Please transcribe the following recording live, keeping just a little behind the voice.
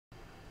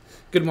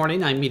Good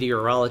morning, I'm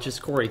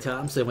meteorologist Corey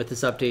Thompson with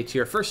this update to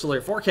your first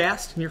alert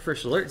forecast. And your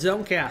first alert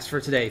zone cast for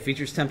today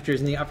features temperatures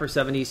in the upper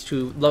 70s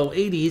to low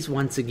 80s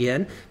once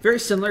again. Very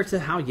similar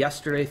to how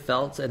yesterday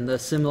felt and the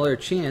similar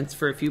chance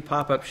for a few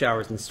pop-up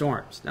showers and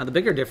storms. Now the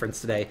bigger difference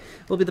today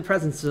will be the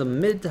presence of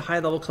mid to high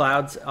level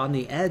clouds on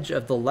the edge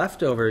of the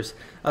leftovers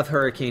of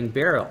Hurricane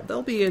Beryl.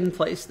 They'll be in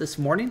place this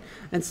morning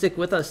and stick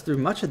with us through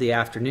much of the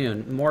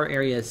afternoon. More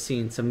areas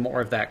seeing some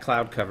more of that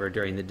cloud cover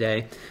during the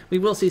day. We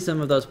will see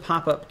some of those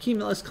pop-up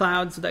cumulus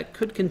clouds that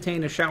could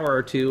contain a shower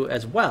or two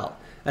as well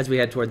as we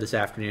head toward this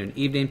afternoon,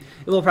 evening.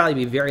 It will probably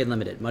be very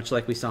limited, much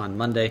like we saw on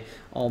Monday.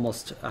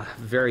 Almost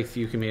very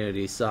few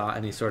communities saw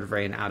any sort of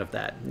rain out of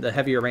that. The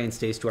heavier rain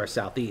stays to our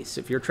southeast.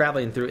 If you're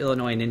traveling through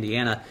Illinois and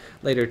Indiana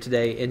later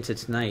today into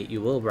tonight,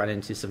 you will run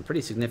into some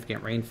pretty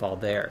significant rainfall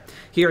there.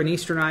 Here in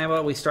eastern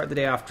Iowa, we start the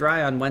day off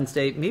dry on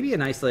Wednesday, maybe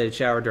an isolated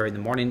shower during the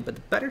morning, but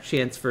the better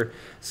chance for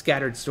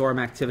scattered storm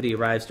activity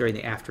arrives during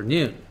the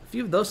afternoon. A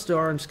few of those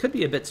storms could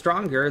be a bit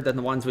stronger than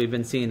the ones we've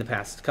been seeing the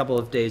past couple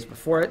of days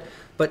before it,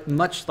 but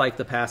much like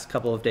the past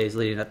couple of days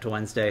leading up to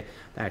Wednesday,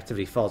 the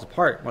activity falls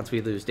apart once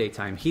we lose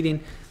daytime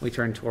heating. We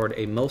turn toward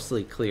a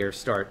mostly clear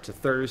start to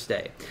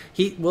Thursday.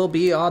 Heat will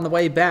be on the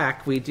way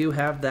back. We do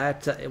have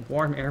that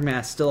warm air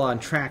mass still on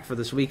track for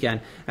this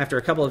weekend. After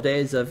a couple of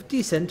days of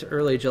decent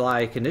early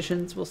July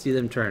conditions, we'll see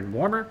them turn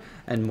warmer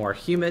and more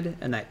humid,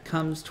 and that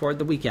comes toward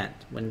the weekend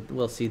when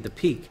we'll see the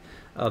peak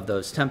of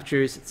those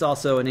temperatures. It's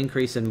also an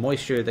increase in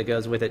moisture that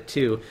goes with it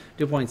too.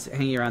 Dew points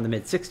hanging around the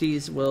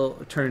mid-60s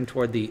will turn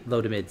toward the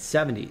low to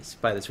mid-70s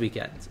by this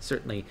weekend.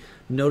 Certainly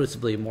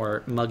noticeably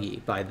more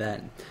muggy by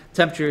then.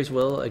 Temperatures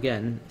will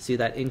again see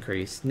that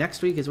increase.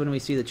 Next week is when we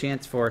see the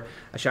chance for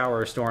a shower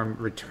or storm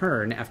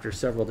return after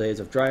several days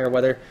of drier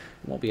weather.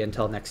 It won't be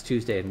until next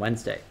Tuesday and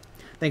Wednesday.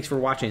 Thanks for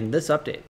watching this update.